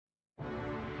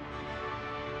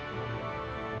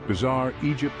Bizarre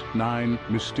Egypt 9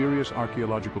 Mysterious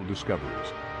Archaeological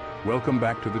Discoveries. Welcome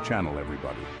back to the channel,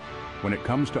 everybody. When it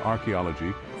comes to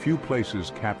archaeology, few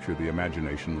places capture the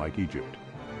imagination like Egypt.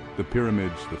 The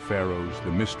pyramids, the pharaohs,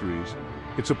 the mysteries.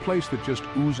 It's a place that just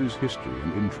oozes history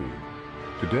and intrigue.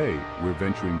 Today, we're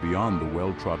venturing beyond the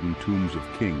well-trodden tombs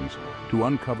of kings to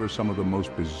uncover some of the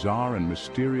most bizarre and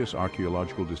mysterious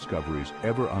archaeological discoveries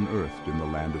ever unearthed in the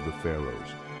land of the pharaohs.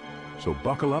 So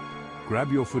buckle up,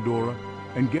 grab your fedora,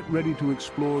 and get ready to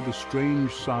explore the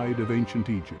strange side of ancient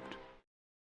Egypt.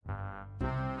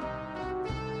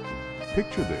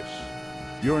 Picture this.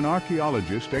 You're an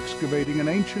archaeologist excavating an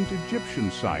ancient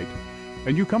Egyptian site,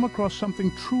 and you come across something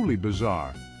truly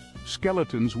bizarre.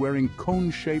 Skeletons wearing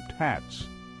cone-shaped hats.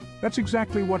 That's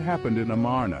exactly what happened in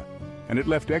Amarna, and it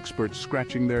left experts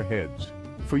scratching their heads.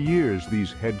 For years,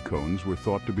 these head cones were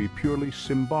thought to be purely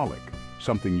symbolic,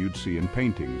 something you'd see in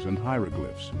paintings and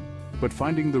hieroglyphs. But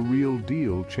finding the real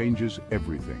deal changes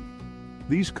everything.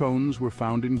 These cones were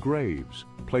found in graves,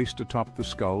 placed atop the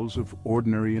skulls of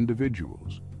ordinary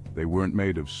individuals. They weren't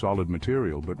made of solid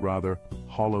material, but rather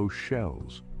hollow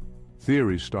shells.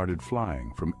 Theories started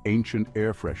flying, from ancient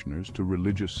air fresheners to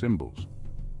religious symbols.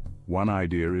 One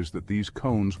idea is that these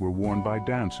cones were worn by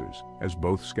dancers, as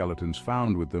both skeletons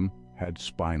found with them had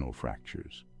spinal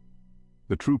fractures.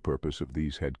 The true purpose of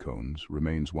these head cones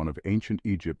remains one of ancient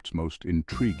Egypt's most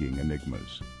intriguing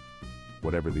enigmas.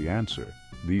 Whatever the answer,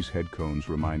 these head cones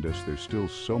remind us there's still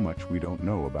so much we don't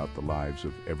know about the lives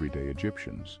of everyday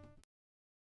Egyptians.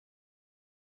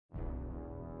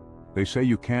 They say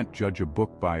you can't judge a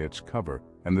book by its cover,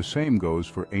 and the same goes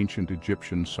for ancient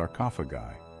Egyptian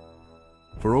sarcophagi.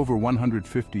 For over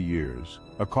 150 years,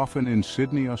 a coffin in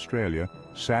Sydney, Australia,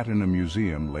 sat in a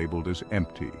museum labeled as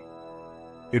empty.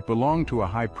 It belonged to a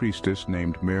high priestess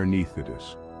named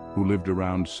Mer-Neithidis, who lived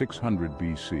around 600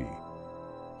 BC.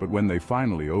 But when they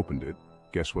finally opened it,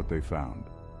 guess what they found?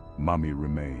 Mummy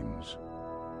remains.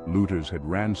 Looters had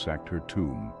ransacked her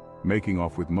tomb, making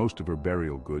off with most of her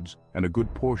burial goods and a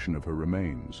good portion of her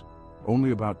remains.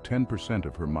 Only about 10%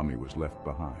 of her mummy was left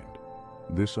behind.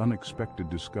 This unexpected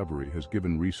discovery has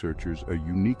given researchers a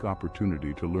unique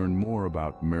opportunity to learn more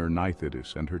about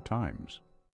Mer-Neithidis and her times.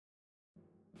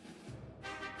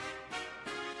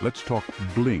 Let's talk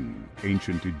bling,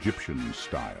 ancient Egyptian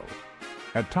style.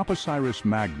 At Taposiris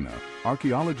Magna,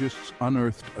 archaeologists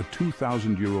unearthed a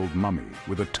 2,000-year-old mummy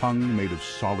with a tongue made of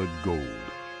solid gold.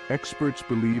 Experts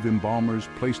believe embalmers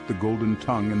placed the golden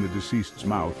tongue in the deceased's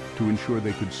mouth to ensure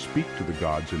they could speak to the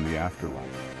gods in the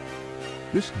afterlife.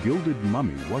 This gilded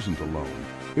mummy wasn't alone.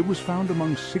 It was found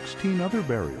among 16 other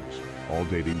burials, all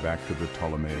dating back to the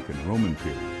Ptolemaic and Roman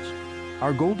periods.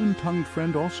 Our golden-tongued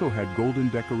friend also had golden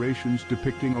decorations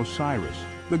depicting Osiris,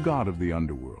 the god of the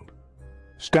underworld.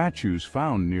 Statues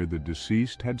found near the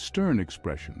deceased had stern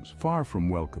expressions, far from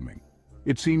welcoming.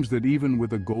 It seems that even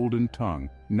with a golden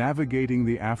tongue, navigating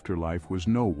the afterlife was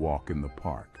no walk in the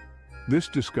park. This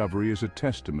discovery is a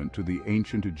testament to the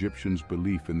ancient Egyptians'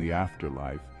 belief in the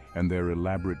afterlife and their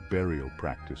elaborate burial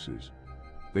practices.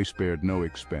 They spared no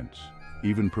expense,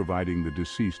 even providing the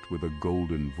deceased with a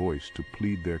golden voice to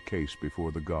plead their case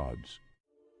before the gods.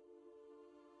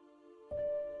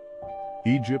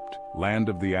 Egypt, land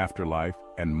of the afterlife,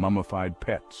 and mummified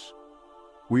pets.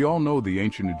 We all know the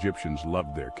ancient Egyptians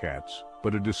loved their cats,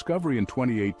 but a discovery in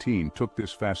 2018 took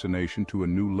this fascination to a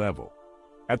new level.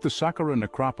 At the Saqqara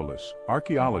necropolis,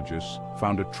 archaeologists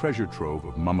found a treasure trove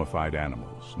of mummified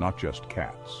animals, not just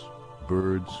cats.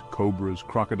 Birds, cobras,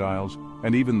 crocodiles,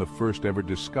 and even the first ever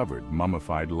discovered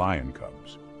mummified lion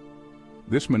cubs.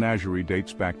 This menagerie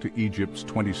dates back to Egypt's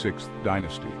 26th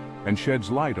dynasty and sheds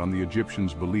light on the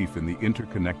Egyptians' belief in the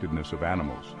interconnectedness of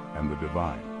animals and the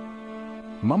divine.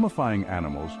 Mummifying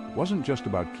animals wasn't just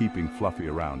about keeping Fluffy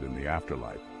around in the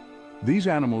afterlife. These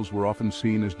animals were often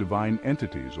seen as divine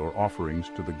entities or offerings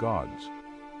to the gods.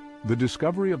 The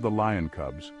discovery of the lion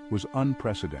cubs was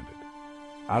unprecedented.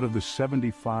 Out of the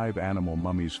 75 animal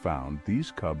mummies found,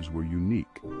 these cubs were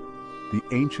unique. The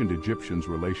ancient Egyptians'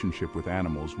 relationship with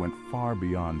animals went far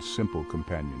beyond simple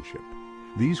companionship.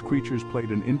 These creatures played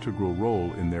an integral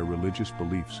role in their religious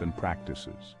beliefs and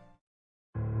practices.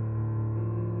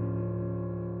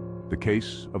 The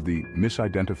case of the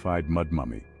misidentified mud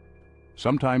mummy.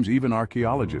 Sometimes even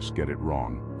archaeologists get it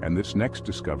wrong, and this next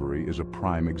discovery is a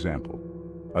prime example.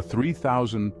 A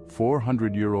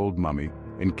 3,400-year-old mummy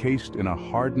encased in a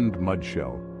hardened mud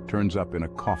shell turns up in a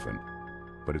coffin,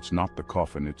 but it's not the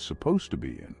coffin it's supposed to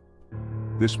be in.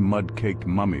 This mud-caked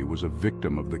mummy was a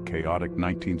victim of the chaotic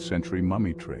 19th century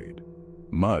mummy trade.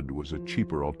 Mud was a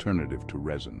cheaper alternative to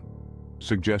resin.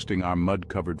 suggesting our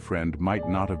mud-covered friend might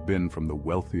not have been from the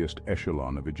wealthiest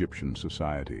echelon of Egyptian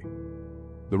society.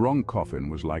 The wrong coffin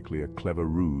was likely a clever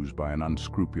ruse by an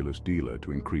unscrupulous dealer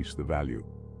to increase the value.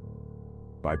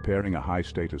 By pairing a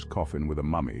high-status coffin with a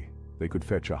mummy, they could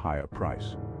fetch a higher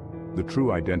price. The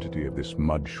true identity of this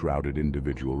mud-shrouded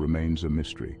individual remains a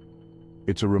mystery.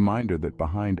 It's a reminder that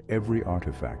behind every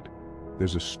artifact,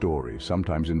 there's a story,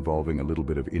 sometimes involving a little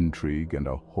bit of intrigue and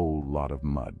a whole lot of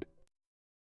mud.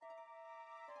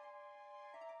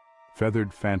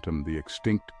 Feathered phantom, the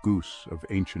extinct goose of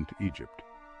ancient Egypt.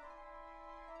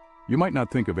 You might not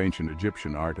think of ancient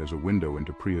Egyptian art as a window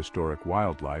into prehistoric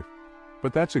wildlife,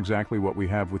 but that's exactly what we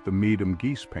have with the Medum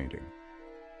geese painting.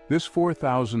 This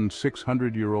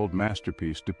 4,600-year-old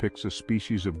masterpiece depicts a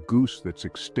species of goose that's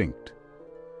extinct.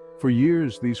 For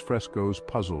years, these frescoes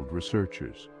puzzled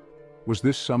researchers. Was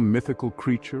this some mythical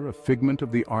creature, a figment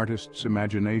of the artist's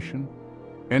imagination?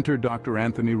 Enter Dr.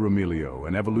 Anthony Romilio,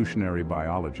 an evolutionary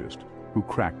biologist, who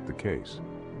cracked the case.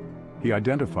 He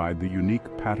identified the unique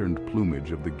patterned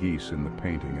plumage of the geese in the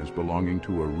painting as belonging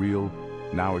to a real,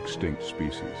 now extinct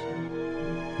species.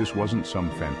 This wasn't some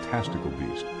fantastical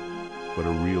beast, but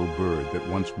a real bird that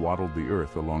once waddled the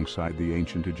earth alongside the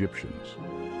ancient Egyptians.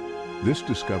 This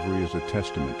discovery is a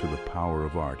testament to the power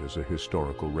of art as a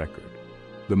historical record.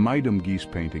 The Medum geese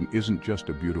painting isn't just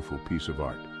a beautiful piece of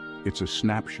art. It's a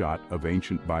snapshot of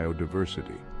ancient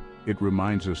biodiversity. It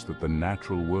reminds us that the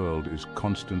natural world is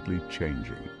constantly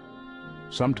changing.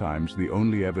 Sometimes the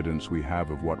only evidence we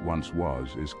have of what once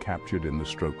was is captured in the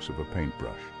strokes of a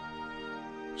paintbrush.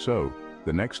 So,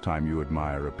 the next time you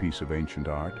admire a piece of ancient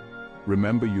art,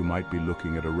 remember you might be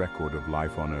looking at a record of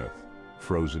life on Earth,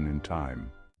 frozen in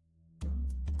time.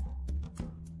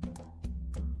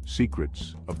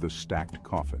 Secrets of the stacked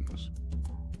coffins.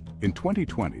 In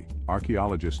 2020,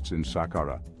 archaeologists in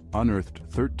Saqqara unearthed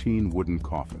 13 wooden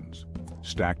coffins,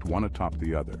 stacked one atop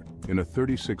the other, in a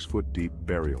 36-foot deep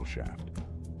burial shaft.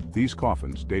 These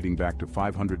coffins, dating back to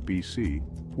 500 BC,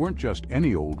 weren't just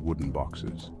any old wooden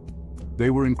boxes.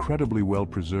 They were incredibly well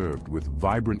preserved, with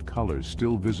vibrant colors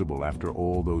still visible after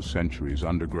all those centuries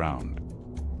underground.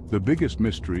 The biggest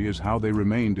mystery is how they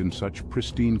remained in such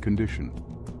pristine condition.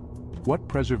 What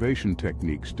preservation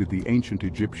techniques did the ancient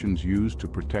Egyptians use to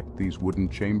protect these wooden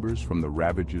chambers from the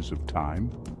ravages of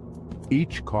time?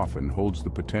 Each coffin holds the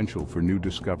potential for new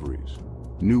discoveries,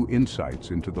 new insights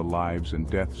into the lives and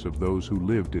deaths of those who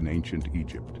lived in ancient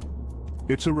Egypt.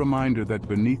 It's a reminder that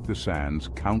beneath the sands,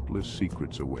 countless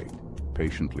secrets await,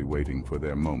 patiently waiting for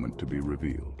their moment to be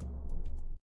revealed.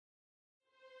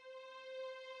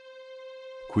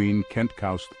 Queen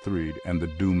Khentkaus III and the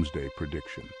Doomsday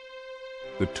Prediction.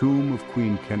 The tomb of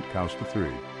Queen Khentkaus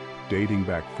III, dating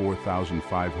back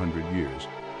 4,500 years,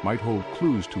 might hold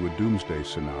clues to a doomsday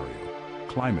scenario: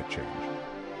 climate change.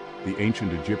 The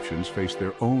ancient Egyptians faced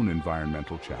their own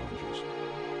environmental challenges.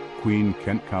 Queen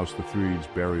Khentkaus III's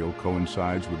burial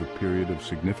coincides with a period of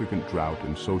significant drought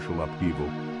and social upheaval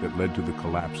that led to the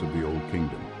collapse of the Old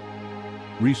Kingdom.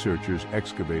 Researchers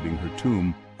excavating her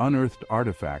tomb unearthed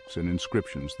artifacts and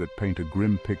inscriptions that paint a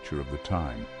grim picture of the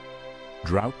time.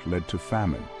 Drought led to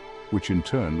famine, which in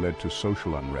turn led to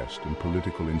social unrest and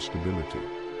political instability.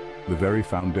 The very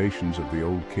foundations of the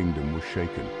Old Kingdom were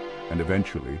shaken, and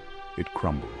eventually it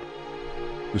crumbled.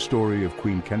 The story of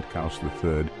Queen Khentkaus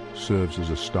III serves as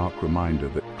a stark reminder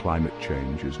that climate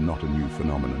change is not a new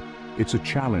phenomenon. It's a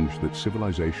challenge that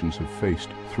civilizations have faced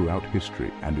throughout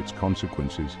history, and its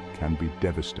consequences can be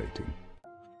devastating.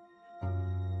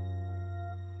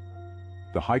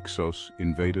 The Hyksos,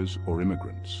 invaders or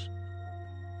immigrants.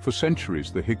 For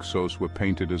centuries, the Hyksos were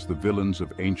painted as the villains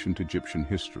of ancient Egyptian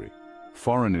history,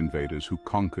 foreign invaders who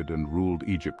conquered and ruled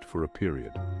Egypt for a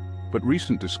period. But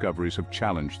recent discoveries have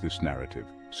challenged this narrative,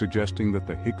 suggesting that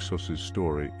the Hyksos'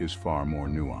 story is far more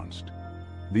nuanced.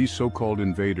 These so-called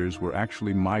invaders were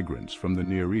actually migrants from the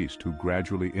Near East who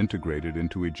gradually integrated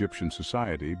into Egyptian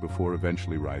society before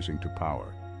eventually rising to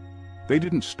power. They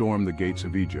didn't storm the gates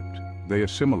of Egypt. They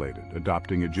assimilated,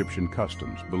 adopting Egyptian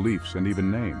customs, beliefs, and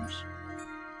even names.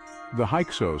 The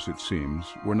Hyksos, it seems,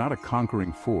 were not a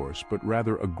conquering force, but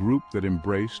rather a group that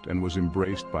embraced and was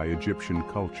embraced by Egyptian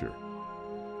culture.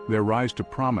 Their rise to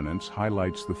prominence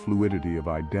highlights the fluidity of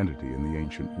identity in the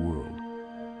ancient world.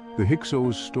 The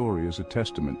Hyksos story is a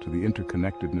testament to the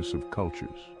interconnectedness of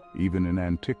cultures, even in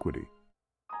antiquity.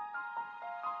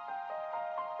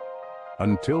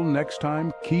 Until next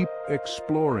time, keep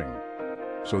exploring.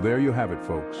 So there you have it,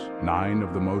 folks. 9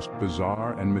 of the most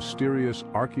bizarre and mysterious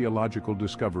archaeological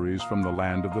discoveries from the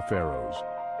land of the pharaohs.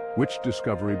 Which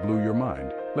discovery blew your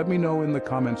mind? Let me know in the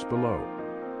comments below.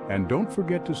 And don't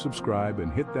forget to subscribe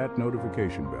and hit that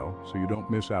notification bell so you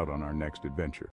don't miss out on our next adventure.